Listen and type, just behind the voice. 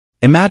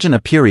Imagine a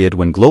period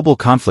when global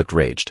conflict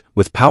raged,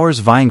 with powers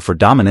vying for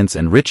dominance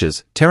and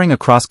riches, tearing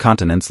across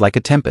continents like a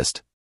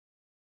tempest.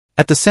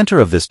 At the center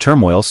of this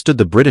turmoil stood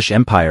the British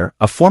Empire,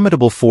 a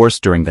formidable force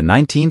during the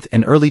 19th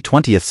and early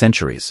 20th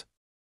centuries.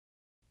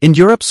 In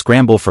Europe's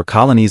scramble for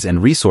colonies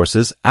and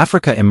resources,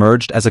 Africa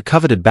emerged as a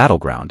coveted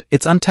battleground,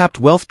 its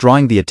untapped wealth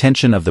drawing the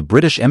attention of the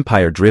British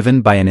Empire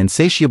driven by an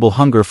insatiable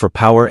hunger for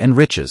power and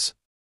riches.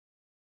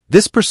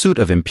 This pursuit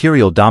of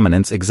imperial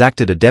dominance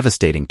exacted a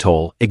devastating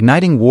toll,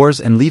 igniting wars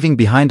and leaving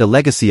behind a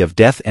legacy of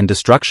death and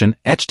destruction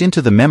etched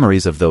into the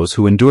memories of those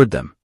who endured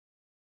them.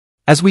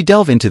 As we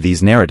delve into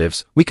these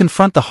narratives, we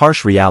confront the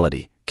harsh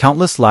reality: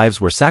 countless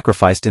lives were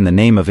sacrificed in the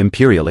name of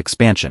imperial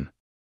expansion.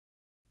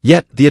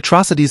 Yet, the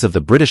atrocities of the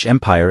British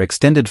Empire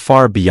extended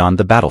far beyond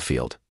the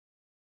battlefield.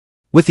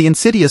 With the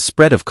insidious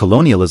spread of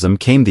colonialism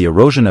came the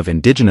erosion of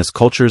indigenous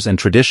cultures and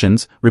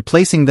traditions,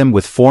 replacing them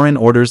with foreign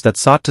orders that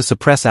sought to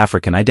suppress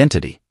African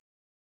identity.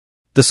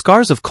 The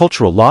scars of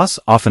cultural loss,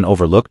 often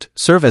overlooked,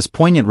 serve as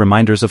poignant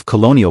reminders of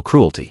colonial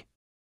cruelty.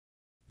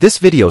 This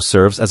video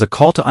serves as a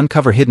call to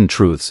uncover hidden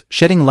truths,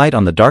 shedding light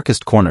on the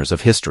darkest corners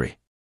of history.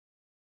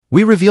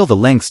 We reveal the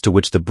lengths to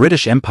which the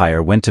British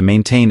Empire went to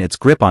maintain its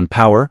grip on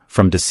power,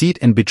 from deceit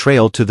and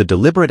betrayal to the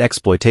deliberate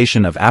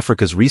exploitation of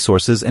Africa's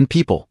resources and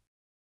people.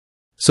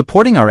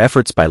 Supporting our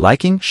efforts by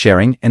liking,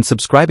 sharing, and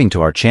subscribing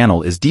to our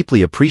channel is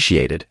deeply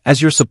appreciated,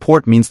 as your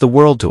support means the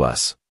world to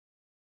us.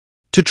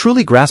 To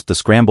truly grasp the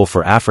scramble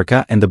for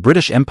Africa and the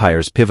British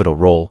Empire's pivotal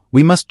role,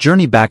 we must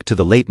journey back to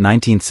the late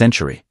 19th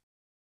century.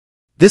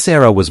 This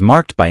era was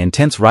marked by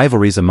intense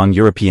rivalries among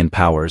European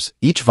powers,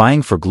 each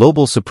vying for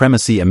global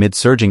supremacy amid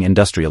surging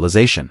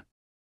industrialization.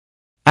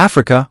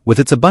 Africa, with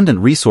its abundant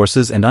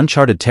resources and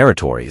uncharted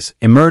territories,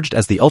 emerged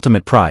as the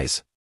ultimate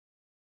prize.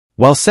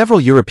 While several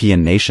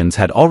European nations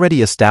had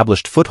already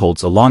established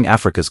footholds along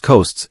Africa's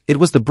coasts, it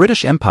was the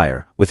British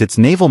Empire, with its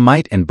naval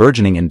might and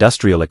burgeoning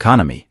industrial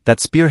economy, that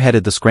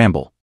spearheaded the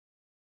scramble.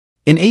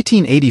 In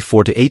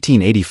 1884 to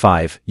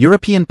 1885,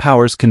 European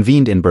powers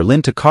convened in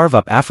Berlin to carve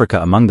up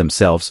Africa among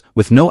themselves,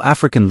 with no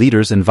African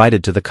leaders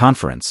invited to the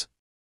conference.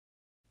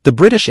 The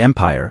British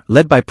Empire,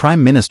 led by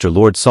Prime Minister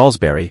Lord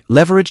Salisbury,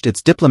 leveraged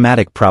its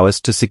diplomatic prowess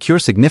to secure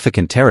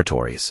significant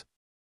territories.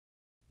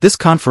 This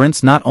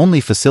conference not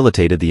only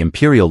facilitated the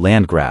imperial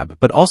land grab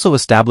but also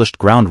established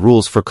ground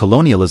rules for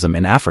colonialism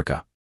in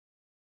Africa.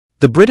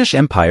 The British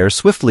Empire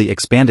swiftly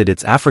expanded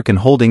its African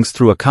holdings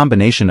through a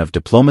combination of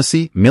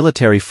diplomacy,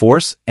 military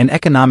force, and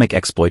economic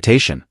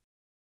exploitation.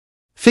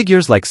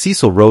 Figures like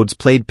Cecil Rhodes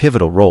played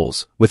pivotal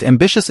roles, with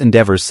ambitious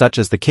endeavors such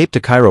as the Cape to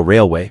Cairo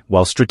Railway,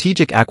 while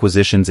strategic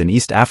acquisitions in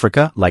East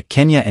Africa, like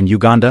Kenya and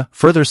Uganda,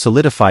 further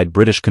solidified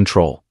British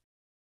control.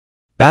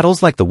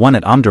 Battles like the one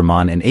at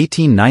Omdurman in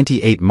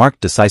 1898 marked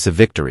decisive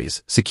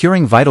victories,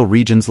 securing vital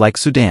regions like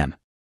Sudan.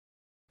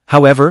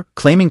 However,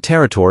 claiming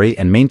territory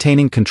and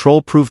maintaining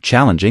control proved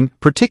challenging,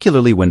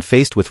 particularly when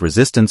faced with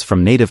resistance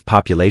from native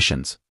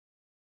populations.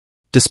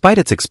 Despite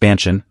its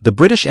expansion, the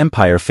British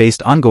Empire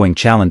faced ongoing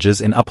challenges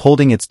in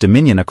upholding its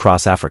dominion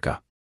across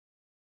Africa.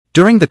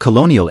 During the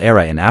colonial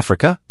era in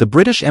Africa, the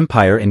British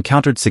Empire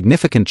encountered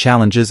significant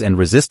challenges and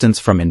resistance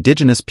from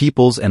indigenous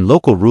peoples and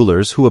local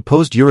rulers who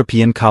opposed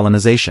European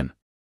colonization.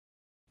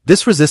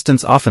 This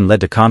resistance often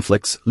led to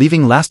conflicts,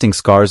 leaving lasting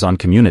scars on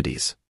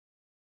communities.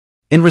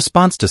 In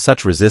response to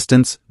such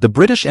resistance, the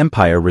British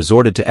Empire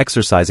resorted to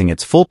exercising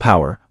its full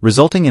power,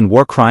 resulting in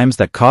war crimes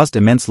that caused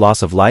immense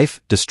loss of life,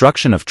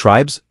 destruction of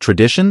tribes,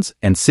 traditions,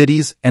 and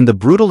cities, and the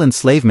brutal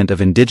enslavement of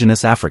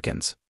indigenous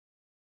Africans.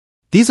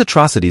 These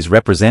atrocities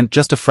represent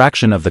just a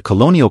fraction of the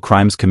colonial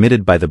crimes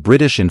committed by the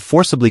British in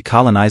forcibly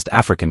colonized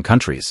African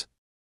countries.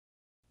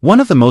 One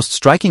of the most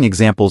striking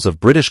examples of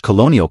British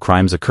colonial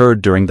crimes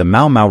occurred during the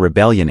Mau Mau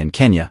Rebellion in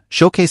Kenya,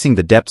 showcasing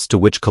the depths to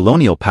which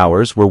colonial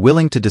powers were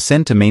willing to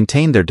descend to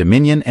maintain their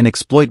dominion and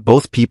exploit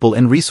both people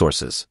and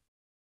resources.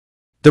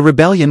 The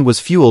rebellion was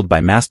fueled by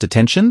mass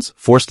detentions,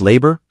 forced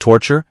labor,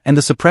 torture, and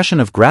the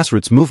suppression of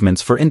grassroots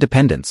movements for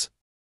independence.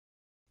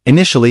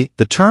 Initially,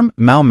 the term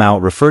Mau Mau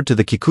referred to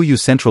the Kikuyu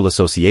Central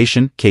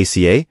Association,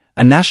 KCA,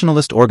 a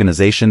nationalist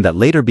organization that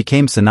later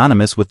became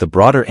synonymous with the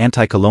broader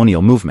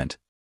anti-colonial movement.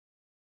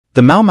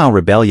 The Mau Mau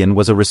Rebellion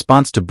was a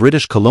response to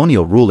British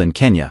colonial rule in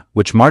Kenya,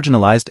 which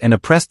marginalized and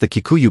oppressed the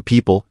Kikuyu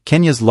people,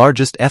 Kenya's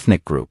largest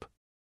ethnic group.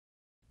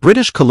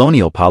 British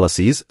colonial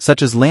policies,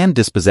 such as land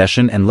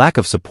dispossession and lack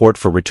of support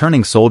for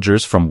returning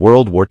soldiers from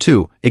World War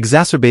II,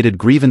 exacerbated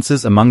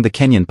grievances among the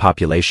Kenyan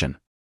population.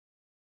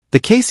 The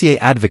KCA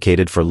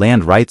advocated for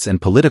land rights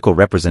and political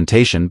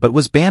representation but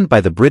was banned by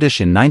the British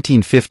in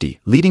 1950,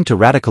 leading to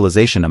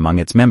radicalization among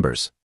its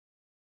members.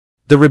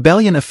 The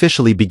rebellion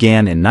officially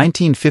began in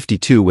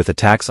 1952 with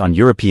attacks on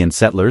European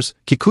settlers,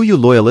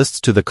 Kikuyu loyalists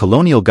to the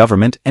colonial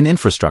government and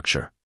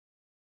infrastructure.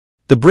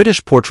 The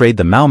British portrayed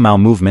the Mau Mau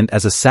movement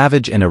as a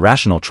savage and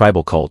irrational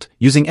tribal cult,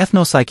 using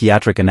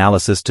ethnopsychiatric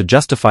analysis to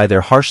justify their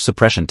harsh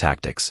suppression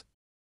tactics.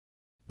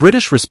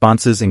 British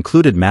responses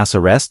included mass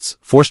arrests,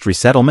 forced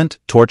resettlement,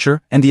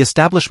 torture, and the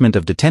establishment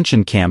of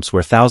detention camps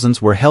where thousands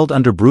were held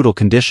under brutal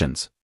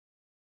conditions.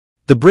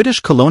 The British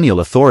colonial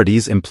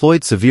authorities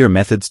employed severe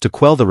methods to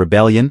quell the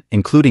rebellion,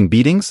 including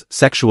beatings,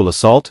 sexual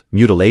assault,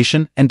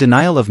 mutilation, and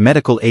denial of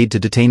medical aid to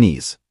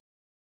detainees.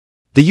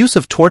 The use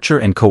of torture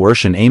and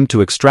coercion aimed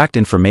to extract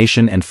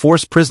information and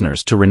force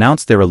prisoners to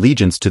renounce their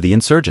allegiance to the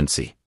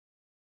insurgency.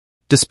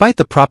 Despite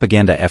the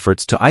propaganda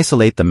efforts to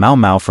isolate the Mau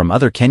Mau from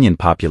other Kenyan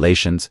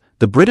populations,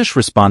 the British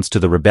response to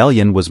the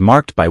rebellion was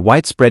marked by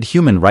widespread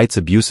human rights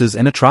abuses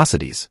and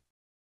atrocities.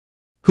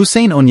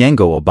 Hussein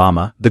Onyango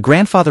Obama, the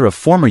grandfather of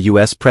former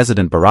U.S.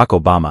 President Barack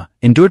Obama,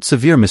 endured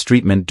severe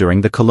mistreatment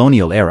during the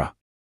colonial era.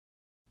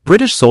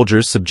 British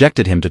soldiers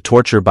subjected him to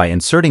torture by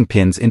inserting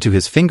pins into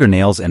his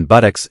fingernails and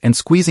buttocks and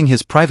squeezing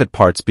his private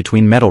parts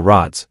between metal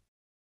rods.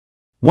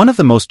 One of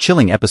the most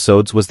chilling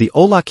episodes was the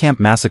Ola Camp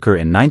massacre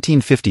in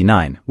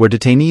 1959, where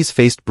detainees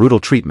faced brutal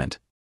treatment.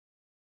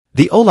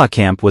 The Ola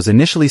Camp was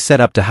initially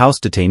set up to house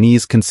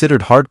detainees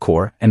considered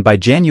hardcore, and by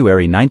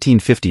January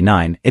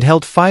 1959 it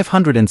held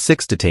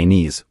 506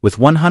 detainees, with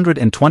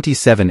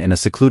 127 in a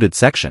secluded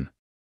section.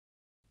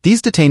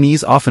 These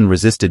detainees often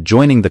resisted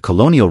joining the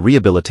colonial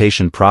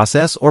rehabilitation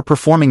process or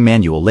performing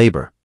manual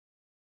labor.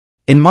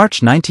 In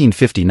March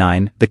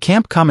 1959, the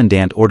camp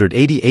commandant ordered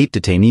 88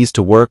 detainees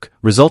to work,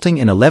 resulting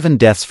in 11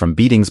 deaths from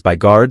beatings by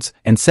guards,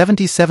 and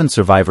 77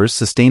 survivors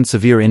sustained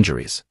severe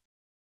injuries.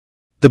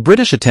 The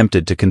British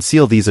attempted to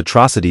conceal these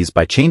atrocities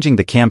by changing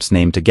the camp's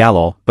name to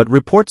Galol, but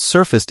reports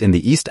surfaced in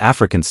the East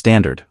African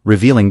Standard,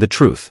 revealing the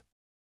truth.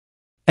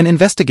 An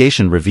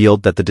investigation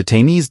revealed that the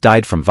detainees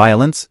died from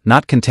violence,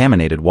 not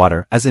contaminated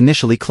water, as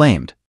initially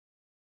claimed.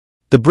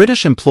 The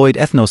British employed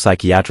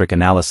ethnopsychiatric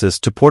analysis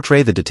to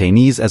portray the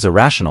detainees as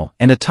irrational,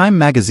 and a Time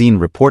magazine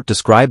report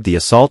described the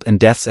assault and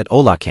deaths at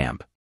Ola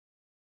Camp.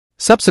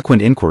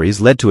 Subsequent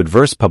inquiries led to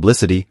adverse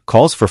publicity,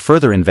 calls for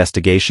further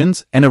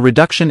investigations, and a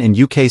reduction in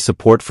UK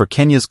support for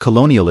Kenya's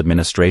colonial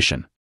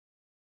administration.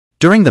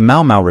 During the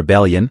Mau Mau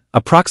Rebellion,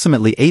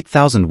 approximately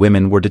 8,000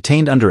 women were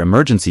detained under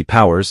emergency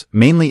powers,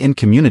 mainly in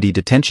community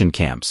detention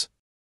camps.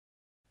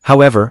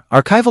 However,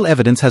 archival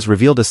evidence has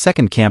revealed a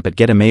second camp at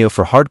Gedameo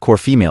for hardcore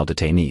female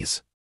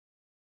detainees.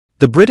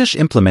 The British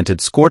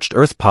implemented scorched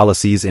earth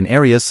policies in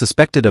areas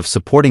suspected of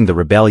supporting the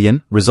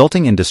rebellion,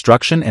 resulting in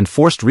destruction and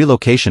forced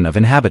relocation of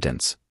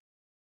inhabitants.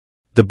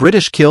 The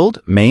British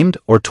killed, maimed,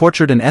 or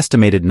tortured an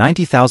estimated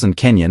 90,000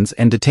 Kenyans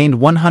and detained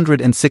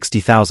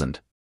 160,000.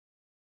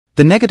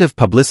 The negative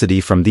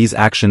publicity from these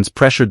actions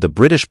pressured the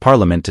British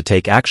Parliament to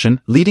take action,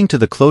 leading to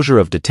the closure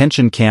of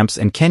detention camps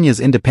and Kenya's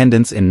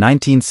independence in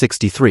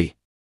 1963.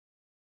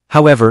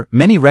 However,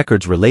 many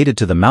records related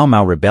to the Mau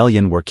Mau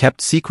Rebellion were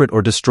kept secret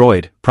or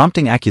destroyed,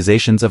 prompting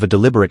accusations of a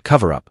deliberate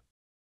cover-up.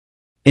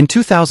 In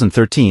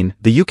 2013,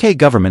 the UK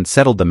government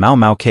settled the Mau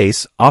Mau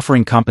case,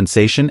 offering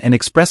compensation and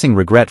expressing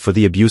regret for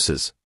the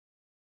abuses.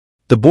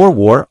 The Boer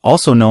War,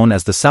 also known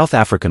as the South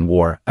African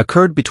War,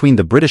 occurred between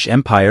the British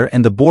Empire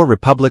and the Boer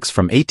republics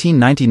from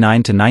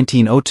 1899 to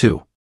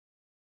 1902.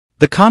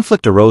 The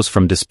conflict arose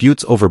from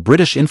disputes over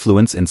British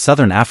influence in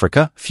southern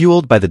Africa,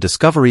 fueled by the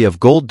discovery of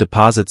gold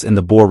deposits in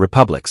the Boer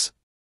republics.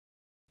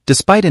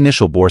 Despite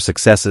initial Boer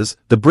successes,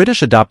 the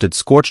British adopted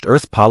scorched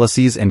earth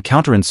policies and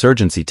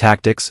counterinsurgency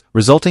tactics,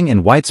 resulting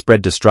in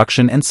widespread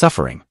destruction and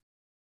suffering.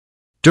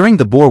 During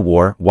the Boer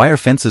War, wire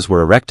fences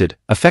were erected,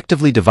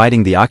 effectively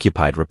dividing the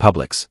occupied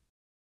republics.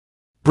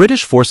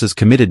 British forces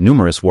committed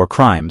numerous war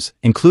crimes,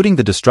 including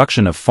the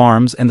destruction of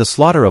farms and the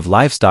slaughter of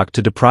livestock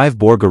to deprive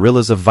Boer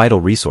guerrillas of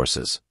vital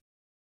resources.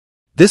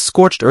 This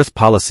scorched earth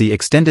policy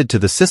extended to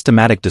the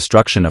systematic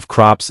destruction of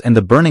crops and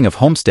the burning of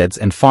homesteads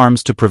and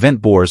farms to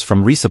prevent Boers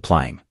from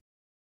resupplying.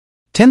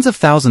 Tens of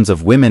thousands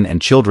of women and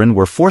children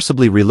were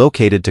forcibly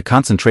relocated to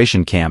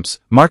concentration camps,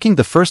 marking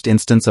the first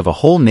instance of a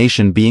whole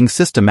nation being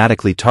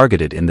systematically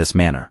targeted in this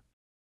manner.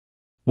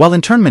 While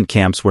internment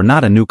camps were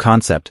not a new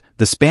concept,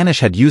 the Spanish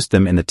had used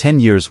them in the 10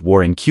 Years'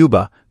 War in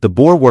Cuba. The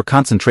Boer War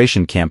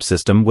concentration camp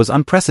system was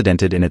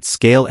unprecedented in its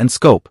scale and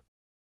scope.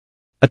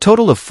 A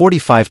total of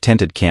 45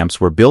 tented camps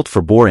were built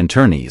for Boer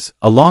internees,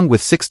 along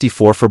with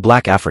 64 for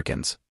black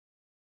Africans.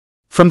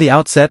 From the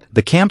outset,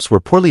 the camps were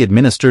poorly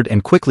administered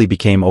and quickly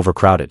became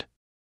overcrowded.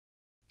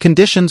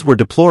 Conditions were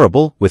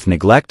deplorable, with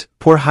neglect,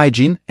 poor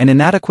hygiene, and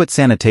inadequate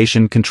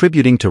sanitation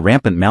contributing to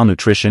rampant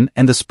malnutrition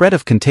and the spread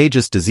of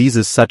contagious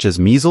diseases such as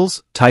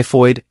measles,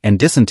 typhoid, and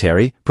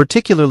dysentery,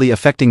 particularly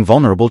affecting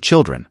vulnerable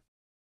children.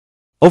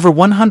 Over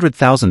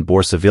 100,000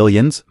 Boer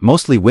civilians,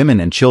 mostly women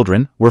and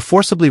children, were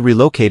forcibly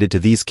relocated to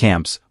these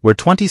camps, where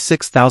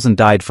 26,000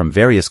 died from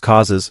various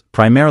causes,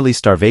 primarily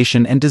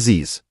starvation and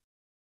disease.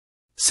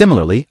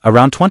 Similarly,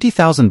 around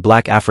 20,000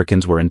 black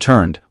Africans were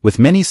interned, with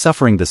many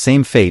suffering the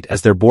same fate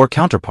as their Boer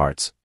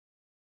counterparts.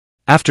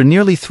 After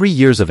nearly 3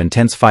 years of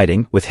intense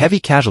fighting, with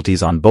heavy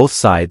casualties on both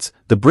sides,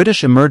 the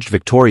British emerged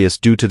victorious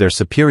due to their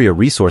superior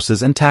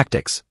resources and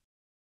tactics.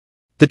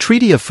 The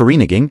Treaty of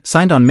Vereeniging,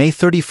 signed on May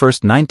 31,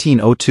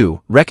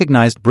 1902,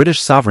 recognized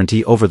British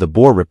sovereignty over the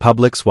Boer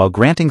republics while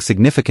granting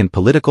significant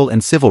political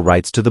and civil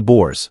rights to the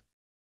Boers.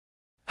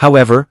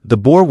 However, the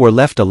Boer War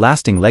left a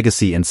lasting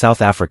legacy in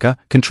South Africa,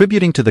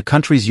 contributing to the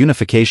country's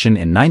unification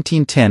in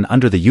 1910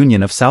 under the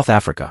Union of South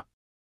Africa.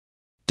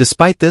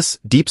 Despite this,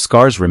 deep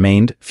scars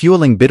remained,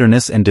 fueling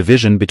bitterness and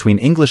division between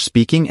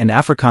English-speaking and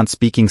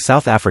Afrikaans-speaking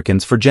South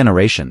Africans for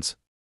generations.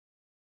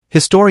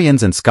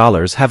 Historians and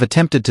scholars have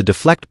attempted to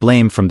deflect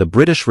blame from the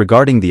British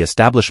regarding the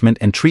establishment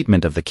and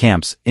treatment of the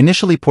camps,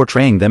 initially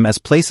portraying them as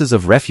places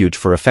of refuge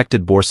for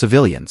affected Boer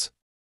civilians.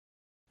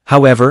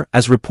 However,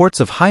 as reports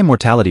of high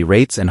mortality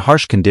rates and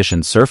harsh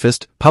conditions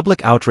surfaced,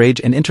 public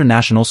outrage and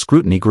international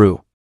scrutiny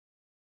grew.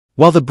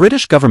 While the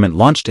British government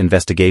launched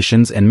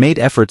investigations and made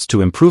efforts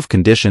to improve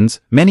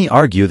conditions, many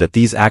argue that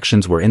these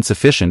actions were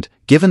insufficient,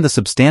 given the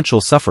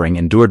substantial suffering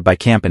endured by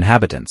camp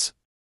inhabitants.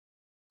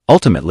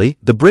 Ultimately,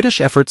 the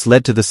British efforts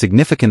led to the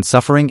significant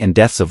suffering and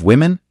deaths of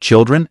women,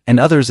 children, and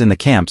others in the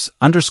camps,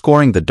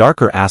 underscoring the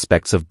darker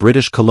aspects of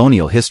British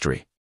colonial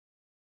history.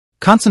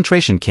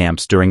 Concentration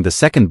camps during the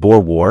Second Boer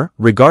War,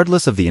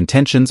 regardless of the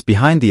intentions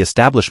behind the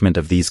establishment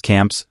of these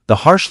camps, the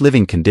harsh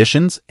living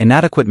conditions,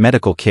 inadequate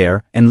medical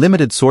care, and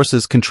limited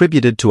sources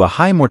contributed to a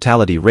high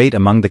mortality rate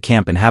among the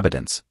camp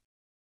inhabitants.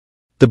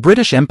 The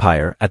British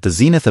Empire, at the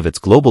zenith of its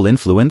global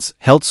influence,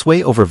 held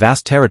sway over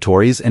vast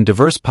territories and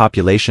diverse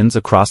populations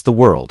across the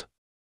world.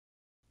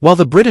 While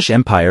the British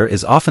Empire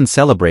is often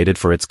celebrated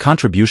for its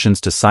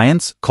contributions to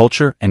science,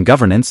 culture, and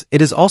governance,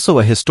 it is also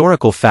a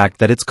historical fact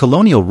that its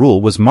colonial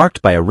rule was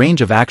marked by a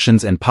range of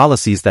actions and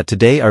policies that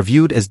today are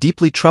viewed as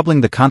deeply troubling.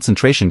 The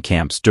concentration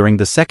camps during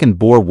the Second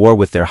Boer War,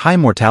 with their high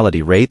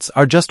mortality rates,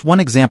 are just one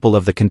example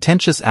of the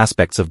contentious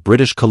aspects of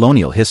British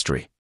colonial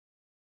history.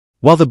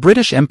 While the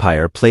British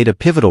Empire played a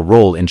pivotal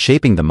role in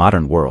shaping the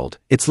modern world,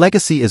 its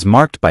legacy is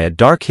marked by a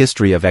dark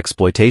history of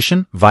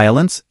exploitation,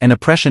 violence, and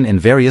oppression in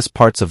various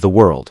parts of the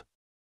world.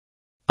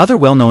 Other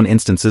well-known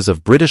instances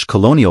of British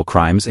colonial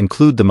crimes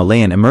include the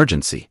Malayan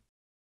Emergency.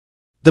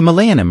 The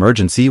Malayan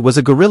Emergency was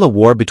a guerrilla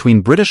war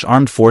between British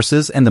armed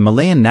forces and the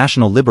Malayan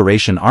National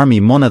Liberation Army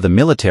MONA, the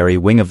military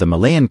wing of the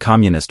Malayan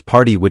Communist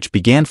Party, which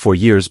began 4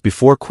 years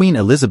before Queen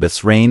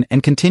Elizabeth's reign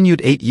and continued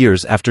 8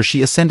 years after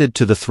she ascended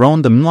to the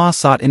throne. The MNLA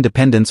sought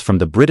independence from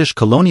the British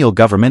colonial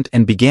government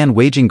and began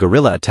waging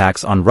guerrilla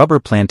attacks on rubber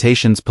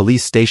plantations,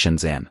 police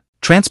stations, and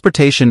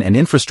transportation and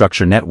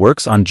infrastructure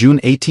networks on June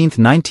 18,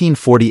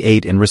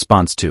 1948. In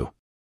response to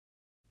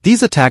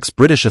these attacks,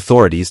 British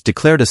authorities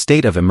declared a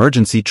state of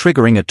emergency,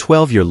 triggering a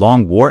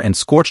 12-year-long war and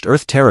scorched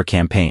earth terror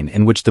campaign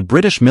in which the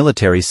British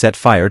military set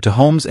fire to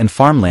homes and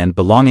farmland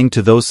belonging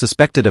to those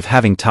suspected of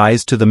having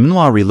ties to the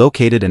MNLA,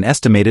 relocated an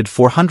estimated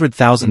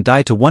 400,000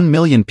 to 1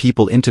 million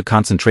people into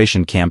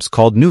concentration camps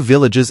called New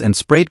Villages, and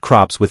sprayed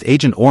crops with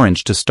Agent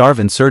Orange to starve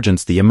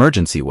insurgents. The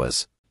emergency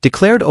was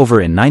declared over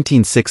in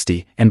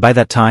 1960, and by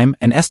that time,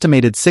 an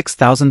estimated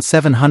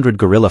 6,700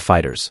 guerrilla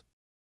fighters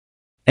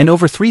and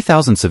over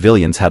 3,000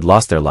 civilians had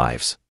lost their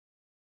lives.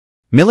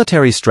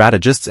 Military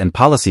strategists and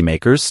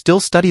policymakers still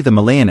study the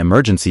Malayan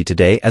Emergency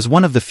today as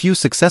one of the few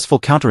successful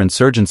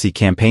counterinsurgency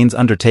campaigns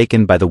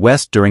undertaken by the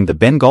West during the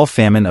Bengal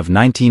Famine of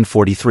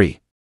 1943.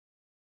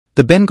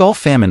 The Bengal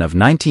Famine of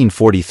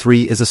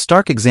 1943 is a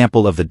stark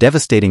example of the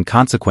devastating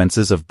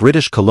consequences of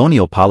British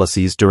colonial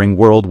policies during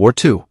World War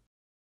II.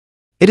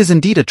 It is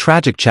indeed a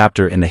tragic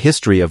chapter in the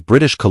history of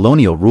British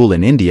colonial rule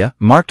in India,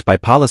 marked by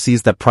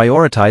policies that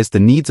prioritized the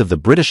needs of the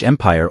British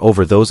Empire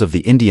over those of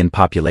the Indian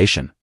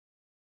population.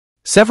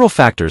 Several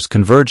factors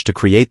converged to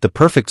create the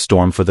perfect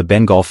storm for the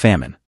Bengal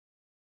famine.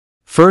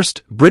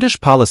 First, British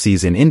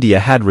policies in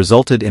India had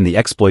resulted in the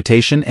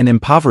exploitation and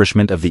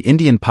impoverishment of the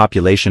Indian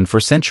population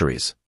for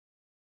centuries.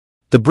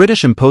 The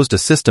British imposed a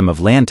system of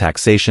land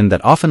taxation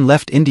that often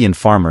left Indian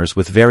farmers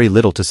with very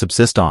little to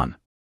subsist on.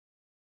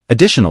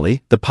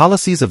 Additionally, the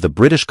policies of the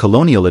British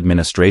colonial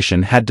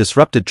administration had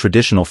disrupted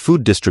traditional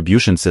food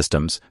distribution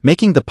systems,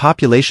 making the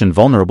population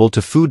vulnerable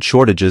to food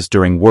shortages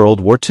during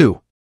World War II.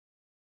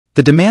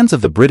 The demands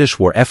of the British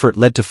war effort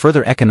led to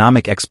further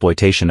economic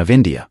exploitation of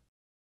India.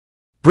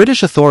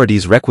 British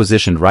authorities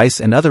requisitioned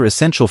rice and other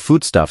essential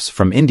foodstuffs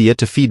from India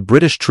to feed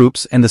British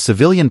troops and the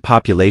civilian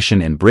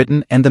population in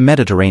Britain and the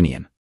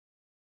Mediterranean.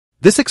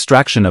 This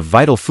extraction of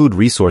vital food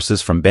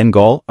resources from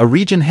Bengal, a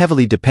region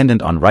heavily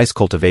dependent on rice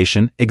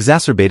cultivation,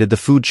 exacerbated the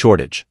food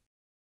shortage.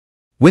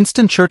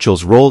 Winston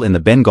Churchill's role in the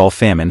Bengal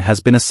famine has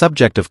been a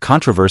subject of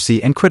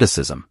controversy and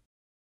criticism.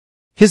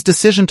 His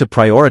decision to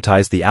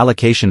prioritize the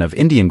allocation of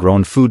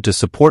Indian-grown food to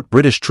support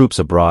British troops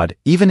abroad,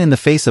 even in the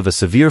face of a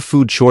severe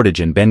food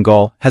shortage in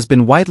Bengal, has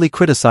been widely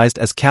criticized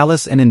as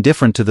callous and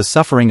indifferent to the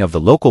suffering of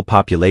the local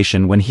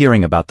population when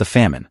hearing about the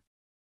famine.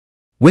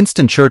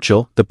 Winston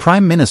Churchill, the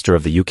Prime Minister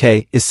of the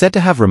UK, is said to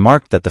have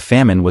remarked that the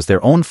famine was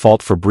their own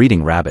fault for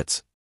breeding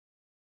rabbits.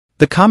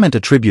 The comment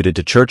attributed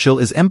to Churchill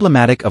is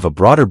emblematic of a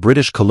broader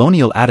British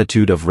colonial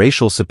attitude of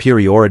racial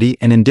superiority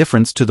and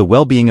indifference to the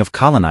well-being of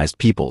colonized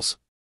peoples.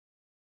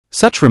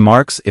 Such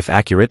remarks, if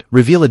accurate,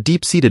 reveal a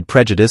deep-seated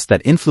prejudice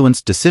that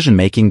influenced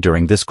decision-making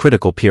during this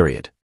critical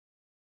period.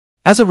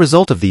 As a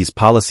result of these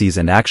policies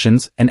and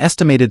actions, an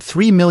estimated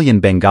 3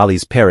 million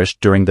Bengalis perished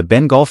during the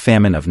Bengal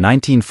famine of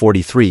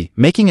 1943,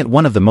 making it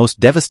one of the most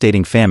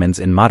devastating famines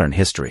in modern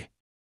history.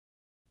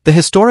 The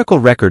historical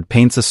record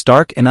paints a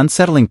stark and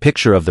unsettling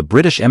picture of the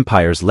British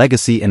Empire's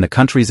legacy in the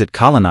countries it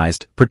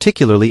colonized,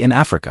 particularly in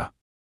Africa.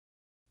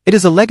 It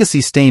is a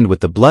legacy stained with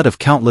the blood of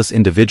countless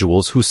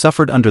individuals who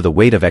suffered under the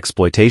weight of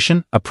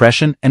exploitation,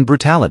 oppression, and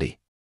brutality.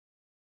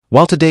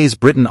 While today's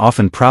Britain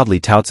often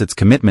proudly touts its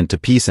commitment to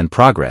peace and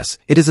progress,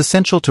 it is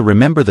essential to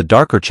remember the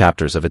darker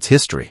chapters of its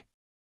history.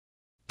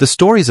 The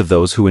stories of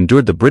those who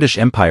endured the British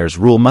Empire's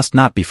rule must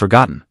not be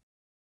forgotten.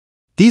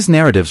 These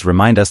narratives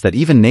remind us that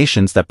even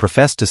nations that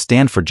profess to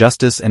stand for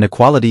justice and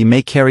equality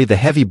may carry the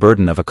heavy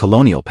burden of a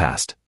colonial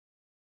past.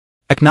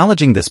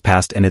 Acknowledging this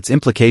past and its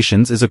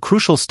implications is a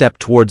crucial step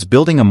towards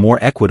building a more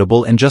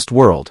equitable and just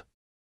world.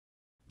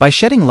 By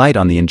shedding light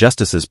on the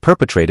injustices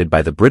perpetrated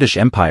by the British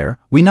Empire,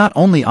 we not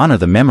only honor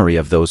the memory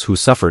of those who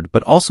suffered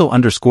but also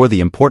underscore the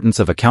importance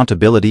of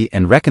accountability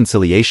and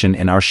reconciliation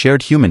in our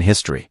shared human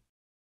history.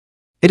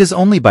 It is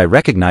only by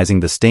recognizing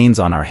the stains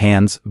on our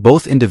hands,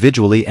 both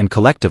individually and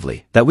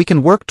collectively, that we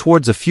can work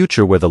towards a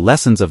future where the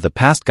lessons of the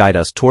past guide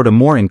us toward a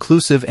more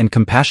inclusive and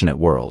compassionate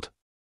world.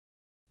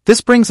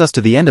 This brings us to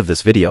the end of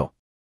this video.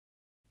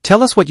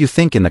 Tell us what you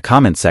think in the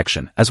comment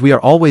section, as we are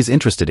always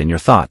interested in your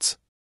thoughts.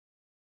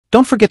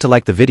 Don't forget to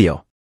like the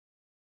video.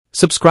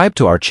 Subscribe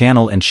to our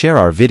channel and share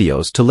our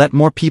videos to let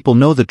more people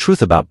know the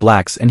truth about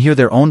blacks and hear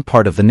their own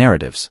part of the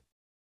narratives.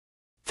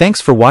 Thanks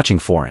for watching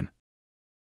Foreign.